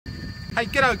Hey,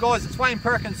 g'day guys, it's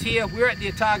Perkinz here. We're at the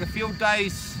Otago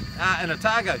Fieldays in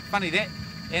Otago, funny that.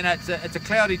 And it's a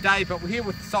cloudy day, but we're here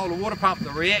with the solar water pump, the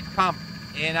React pump.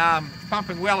 And it's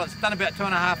pumping well. It's done about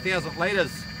 2,500 litres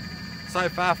so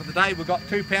far for the day. We've got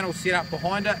 2 panels set up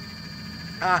behind it.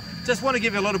 Just want to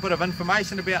give you a little bit of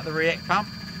information about the React pump.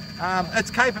 It's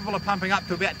capable of pumping up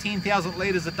to about 10,000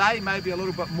 litres a day, maybe a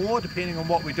little bit more depending on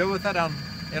what we do with it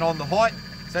and on the height.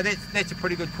 So that's a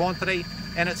pretty good quantity,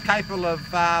 and it's capable of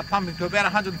pumping to about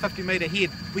 150 metre head.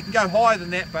 We can go higher than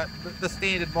that, but the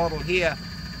standard model here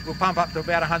will pump up to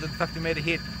about 150 metre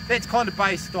head. That's kind of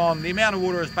based on, the amount of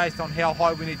water is based on how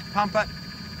high we need to pump it.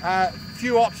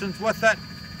 Few options with it.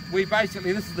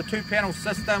 This is the 2 panel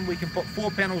system. We can put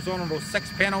 4 panels on it or 6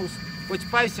 panels, which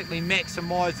basically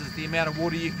maximises the amount of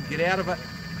water you can get out of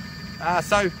it.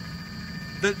 So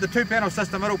the 2 panel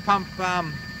system, it'll pump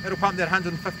that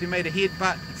 150 metre head,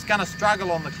 but it's going to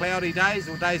struggle on the cloudy days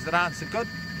or days that aren't so good.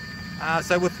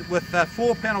 So with the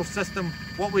 4 panel system,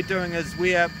 what we're doing is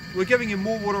we're giving you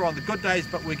more water on the good days,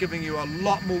 but we're giving you a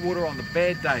lot more water on the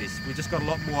bad days. We just got a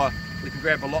lot more, we can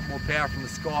grab a lot more power from the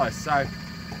sky. So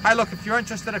hey, look, if you're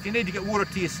interested, if you need to get water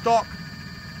to your stock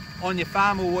on your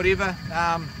farm or whatever,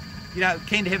 you know,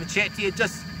 keen to have a chat to you,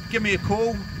 just give me a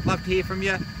call. Love to hear from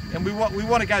you. And we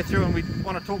want to go through and we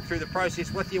want to talk through the process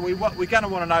with you. We're going to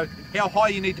want to know how high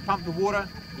you need to pump the water.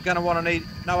 We're going to want to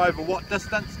know over what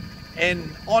distance,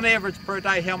 and on average per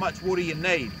day how much water you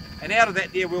need. And out of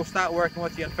that there, we'll start working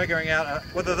with you and figuring out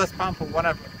whether this pump or one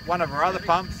of our other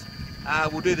pumps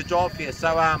will do the job for you.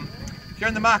 So if you're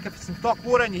in the market for some stock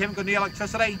water and you haven't got any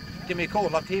electricity, give me a call.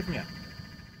 Love to hear from you.